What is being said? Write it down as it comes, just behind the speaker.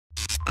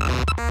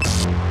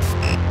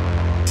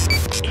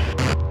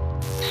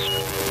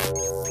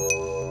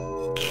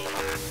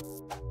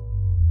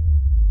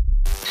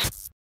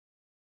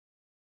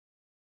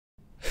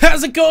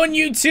how's it going,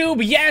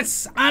 YouTube?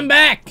 Yes, I'm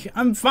back.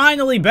 I'm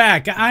finally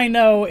back. I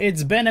know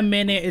it's been a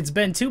minute. It's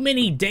been too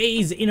many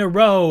days in a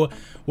row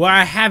where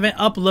I haven't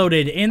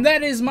uploaded, and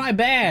that is my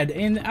bad.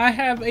 And I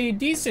have a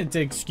decent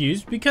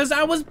excuse because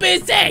I was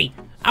busy.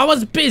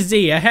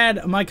 I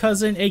had my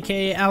cousin,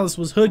 aka Alice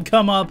Was Hood,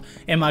 come up,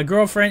 and my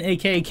girlfriend,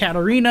 aka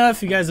Katarina.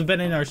 If you guys have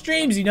been in our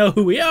streams, you know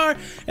who we are.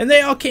 And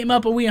they all came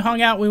up and we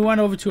hung out. We went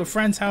over to a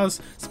friend's house,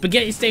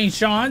 Spaghetti Stained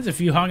Sean's.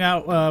 If you hung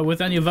out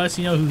with any of us,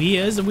 you know who he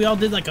is. And we all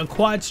did like a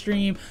quad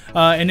stream,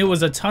 and it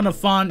was a ton of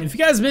fun. If you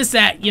guys missed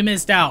that, you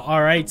missed out,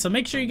 alright? So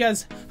make sure you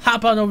guys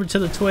hop on over to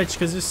the Twitch,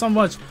 because there's so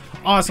much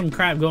awesome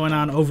crap going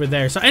on over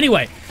there. So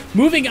anyway,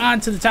 moving on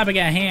to the topic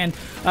at hand,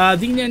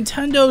 the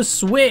Nintendo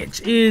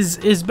Switch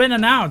is been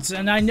announced,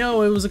 and I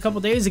know it was a couple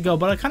days ago,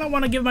 but I kind of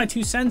want to give my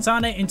 2 cents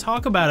on it and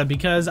talk about it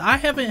because I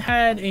haven't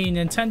had a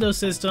Nintendo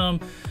system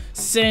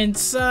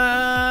since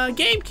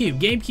GameCube.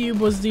 GameCube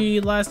was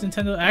the last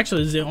Nintendo.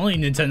 Actually, it's the only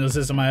Nintendo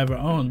system I ever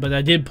owned, but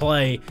I did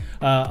play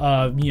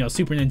you know,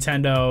 Super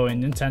Nintendo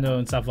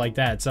and stuff like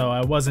that. So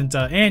I wasn't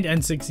and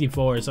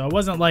N64, so I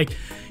wasn't like,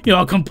 you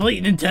know, a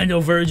complete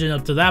Nintendo virgin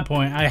up to that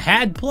point. I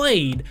had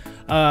played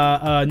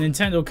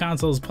Nintendo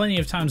consoles plenty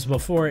of times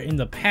before in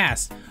the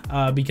past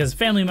because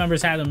family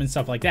members had them and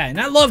stuff like that,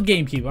 and I love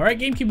GameCube. All right,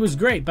 GameCube was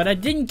great, but I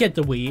didn't get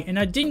the Wii and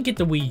I didn't get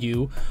the Wii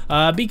U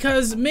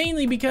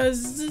mainly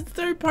because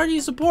third-party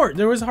support.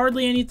 There was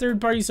hardly any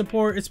third-party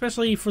support,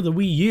 especially for the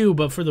Wii U,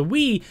 but for the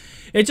Wii,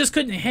 it just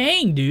couldn't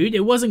hang, dude.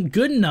 It wasn't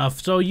good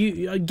enough. So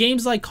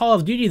games like Call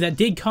of Duty that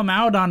did come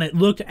out on it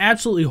looked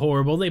absolutely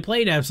horrible. They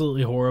played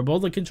absolutely horrible.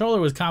 The controller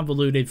was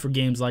convoluted for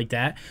games like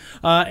that,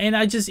 and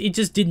it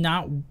just did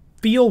not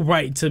feel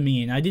right to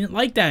me, and I didn't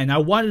like that, and I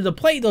wanted to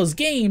play those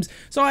games,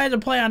 so I had to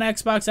play on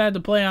Xbox, I had to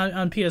play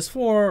on PS4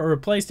 or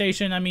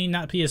PlayStation. I mean,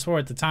 not PS4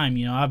 at the time,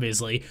 you know,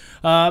 obviously,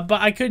 but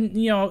I couldn't,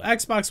 you know,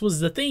 Xbox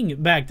was the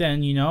thing back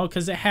then, you know,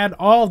 because it had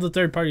all the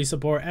third-party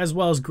support as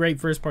well as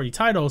great first-party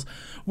titles,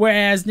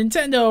 whereas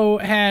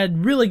Nintendo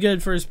had really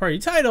good first-party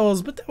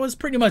titles, but that was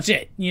pretty much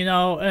it, you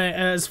know,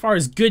 as far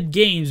as good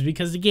games,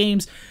 because the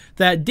games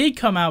that did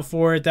come out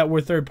for it that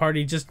were third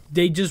party,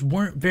 they just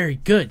weren't very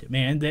good,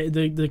 man.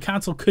 The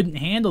console couldn't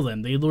handle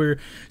them. They were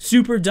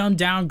super dumbed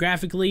down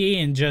graphically,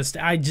 and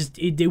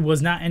it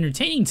was not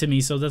entertaining to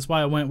me. So that's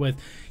why I went with,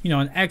 you know,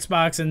 an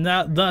Xbox, and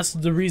thus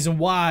the reason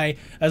why,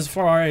 as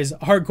far as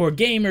hardcore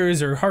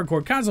gamers or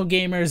hardcore console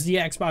gamers, the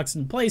Xbox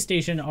and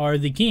PlayStation are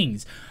the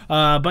kings.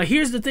 But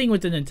here's the thing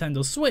with the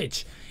Nintendo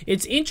Switch.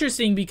 It's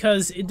interesting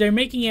because they're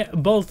making it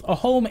both a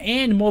home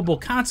and mobile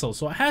console,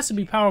 so it has to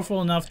be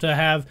powerful enough to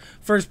have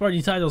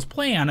first-party titles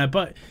play on it.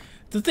 But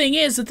the thing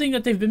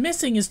that they've been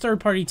missing is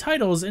third-party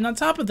titles, and on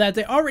top of that,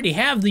 they already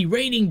have the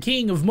reigning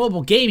king of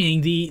mobile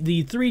gaming, the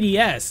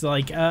 3DS.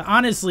 Like,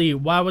 honestly,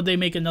 why would they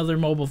make another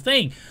mobile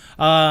thing?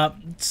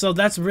 So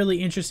that's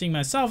really interesting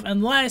myself,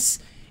 unless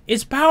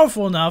it's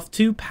powerful enough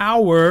to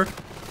power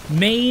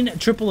main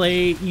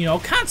AAA, you know,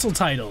 console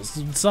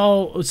titles.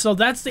 So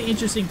that's the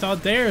interesting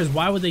thought there, is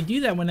why would they do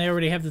that when they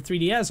already have the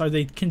 3DS? Are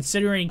they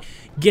considering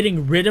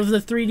getting rid of the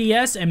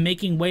 3DS and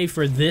making way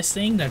for this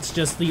thing that's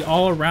just the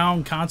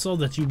all-around console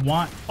that you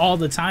want all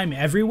the time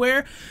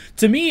everywhere?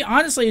 To me,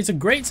 honestly, it's a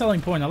great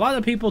selling point. A lot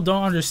of people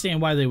don't understand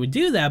why they would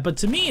do that, but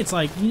to me, it's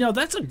like, you know,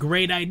 that's a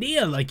great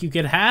idea. Like, you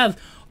could have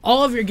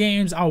all of your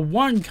games on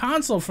one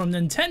console from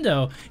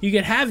Nintendo. You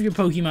can have your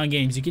Pokemon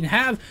games. You can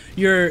have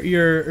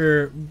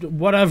your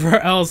whatever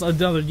else,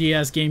 another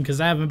DS game,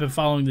 because I haven't been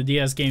following the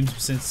DS games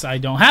since I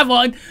don't have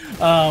one.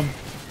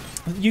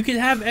 You can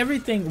have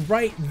everything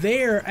right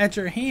there at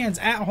your hands,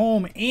 at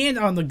home and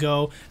on the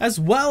go, as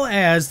well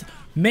as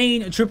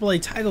main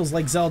AAA titles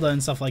like Zelda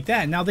and stuff like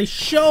that. Now, they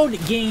showed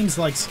games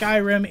like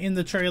Skyrim in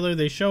the trailer.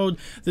 They showed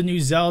the new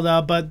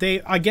Zelda, but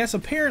they, I guess,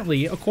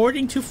 apparently,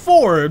 according to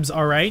Forbes,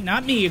 all right,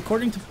 not me,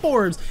 according to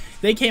Forbes,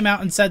 they came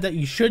out and said that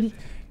you shouldn't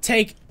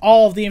take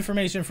all of the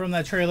information from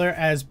that trailer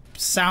as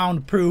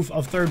sound proof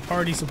of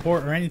third-party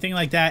support or anything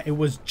like that. It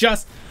was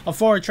just a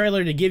forward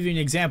trailer to give you an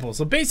example.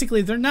 So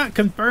basically, they're not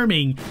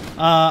confirming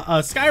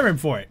Skyrim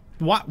for it.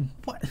 Why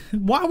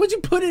would you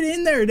put it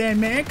in there then,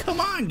 man? Come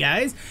on,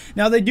 guys.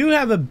 Now, they do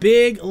have a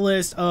big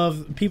list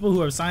of people who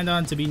have signed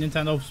on to be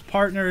Nintendo's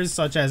partners,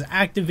 such as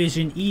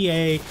Activision,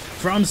 EA,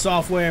 From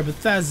Software,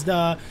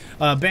 Bethesda,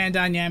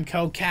 Bandai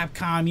Namco,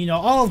 Capcom, you know,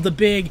 all of the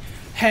big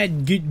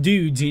head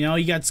dudes, you know.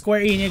 You got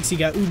Square Enix, you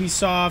got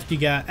Ubisoft, you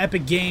got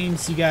Epic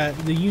Games, you got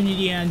the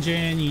Unity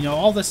engine, you know,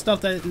 all the stuff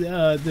that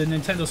the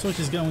Nintendo Switch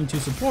is going to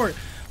support.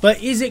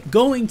 But is it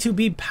going to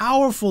be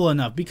powerful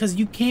enough? Because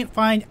you can't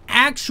find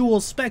actual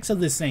specs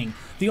of this thing.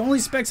 The only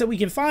specs that we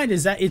can find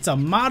is that it's a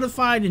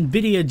modified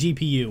NVIDIA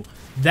GPU.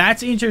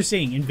 That's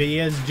interesting.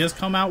 NVIDIA has just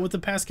come out with the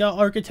Pascal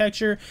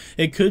architecture.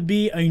 It could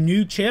be a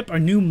new chip, a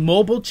new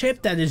mobile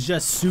chip that is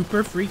just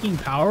super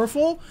freaking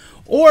powerful.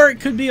 Or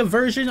it could be a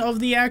version of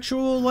the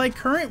actual, like,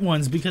 current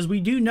ones, because we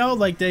do know,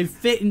 like, they're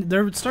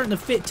starting to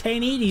fit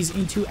 1080s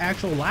into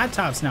actual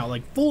laptops now,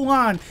 like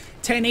full-on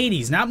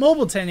 1080s, not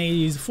mobile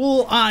 1080s,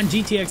 full-on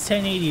GTX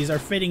 1080s are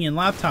fitting in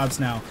laptops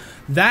now.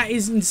 That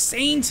is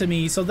insane to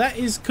me. So that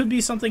could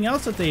be something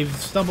else that they've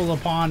stumbled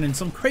upon, and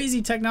some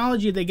crazy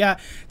technology they got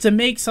to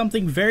make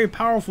something very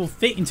powerful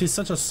fit into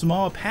such a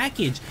small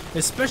package,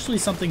 especially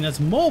something that's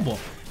mobile.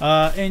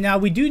 And now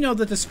we do know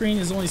that the screen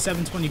is only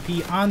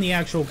 720p on the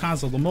actual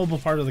console, the mobile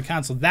part of the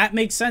console. That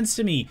makes sense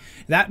to me.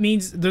 That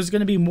means there's going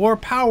to be more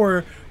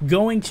power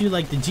going to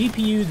like the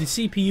GPU, the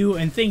CPU,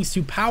 and things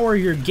to power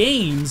your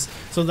games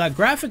so that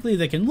graphically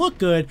they can look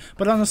good.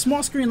 But on a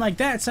small screen like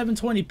that,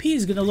 720p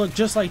is going to look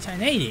just like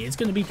 1080. It's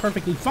going to be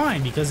perfectly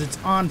fine because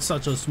it's on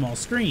such a small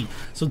screen.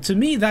 So to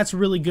me, that's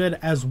really good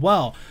as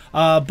well.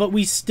 But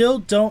we still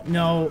don't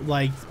know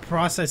like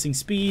processing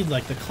speed,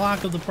 like the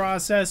clock of the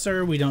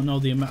processor. We don't know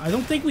the amount. I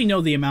don't think we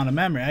know the amount of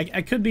memory.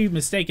 I could be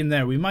mistaken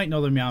there. We might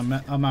know the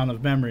amount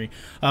of memory.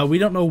 We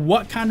don't know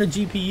what kind of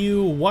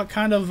GPU, what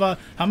kind of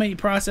how many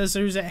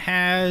processors it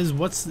has,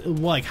 what's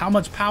like how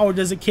much power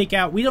does it kick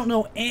out. We don't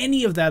know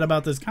any of that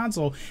about this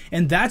console,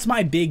 and that's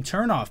my big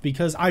turnoff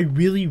because I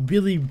really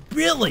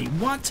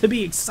want to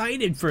be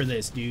excited for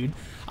this, dude.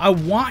 I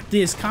want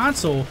this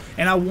console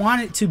and I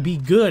want it to be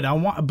good.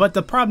 But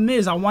the problem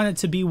is I want it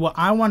to be what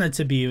I want it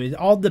to be. It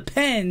all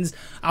depends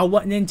on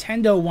what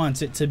Nintendo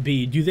wants it to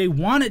be. Do they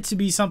want it to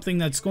be something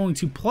that's going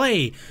to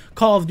play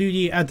Call of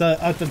Duty at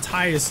the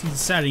highest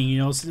setting, you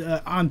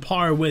know, on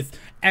par with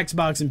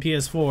Xbox and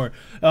PS4?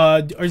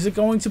 Or is it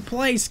going to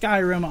play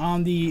Skyrim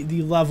on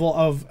the level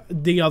of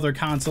the other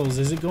consoles?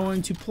 Is it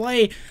going to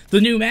play the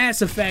new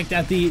Mass Effect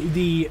at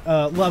the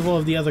level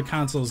of the other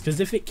consoles? Because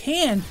if it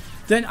can,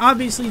 then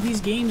obviously these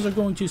games are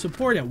going to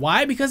support it.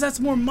 Why? Because that's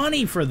more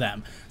money for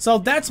them. So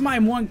that's my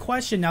one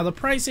question. Now the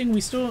pricing,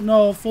 we still don't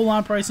know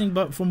full-on pricing,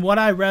 but from what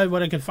I read,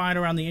 what I could find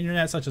around the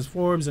internet, such as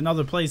forums and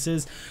other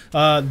places,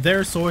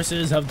 their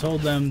sources have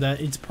told them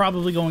that it's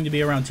probably going to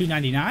be around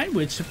 $299,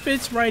 which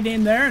fits right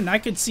in there, and I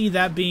could see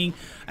that being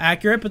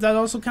accurate. But that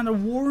also kind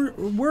of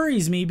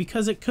worries me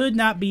because it could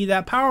not be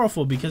that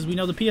powerful, because we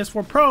know the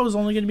PS4 Pro is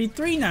only going to be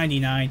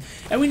 $399,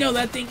 and we know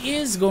that thing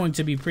is going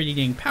to be pretty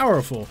dang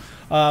powerful.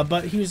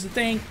 But here's the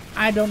thing,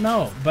 I don't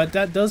know. But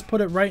that does put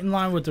it right in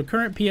line with the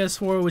current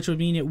PS4, which would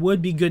mean it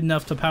would be good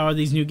enough to power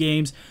these new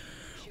games.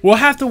 We'll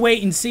have to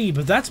wait and see,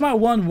 but that's my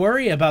one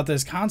worry about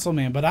this console,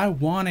 man. But I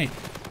want it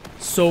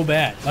so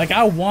bad. Like,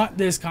 I want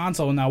this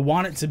console, and I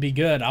want it to be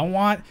good. I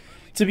want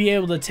to be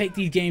able to take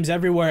these games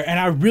everywhere, and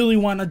I really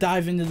want to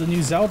dive into the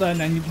new Zelda,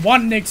 and I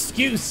want an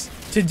excuse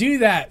to do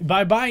that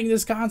by buying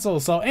this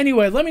console. So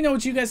anyway, let me know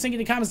what you guys think in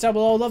the comments down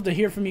below. I'd love to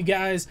hear from you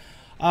guys.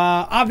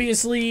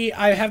 Obviously,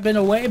 I have been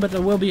away, but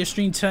there will be a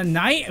stream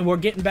tonight, and we're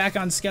getting back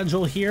on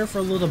schedule here for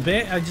a little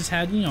bit. I just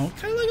had, you know,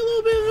 kind of like a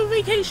little bit of a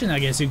vacation, I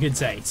guess you could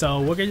say. So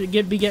we're going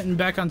to be getting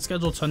back on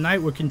schedule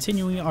tonight. We're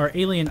continuing our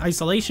Alien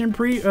Isolation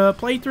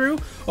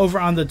playthrough over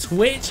on the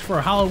Twitch for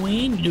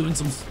Halloween, doing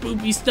some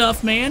spooky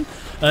stuff, man.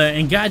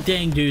 And god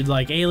dang, dude,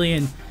 like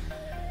Alien,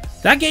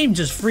 that game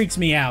just freaks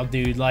me out,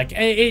 dude. Like,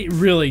 it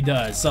really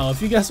does. So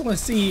if you guys want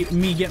to see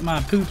me get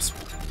my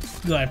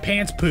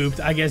pants pooped,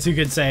 I guess you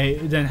could say,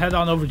 then head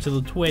on over to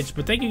the Twitch.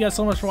 But thank you guys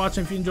so much for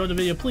watching. If you enjoyed the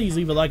video, please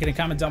leave a like and a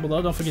comment down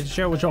below. Don't forget to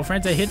share it with your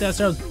friends and hit that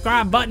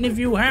subscribe button if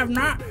you have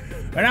not.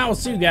 And I will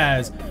see you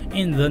guys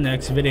in the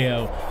next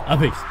video.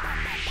 Peace.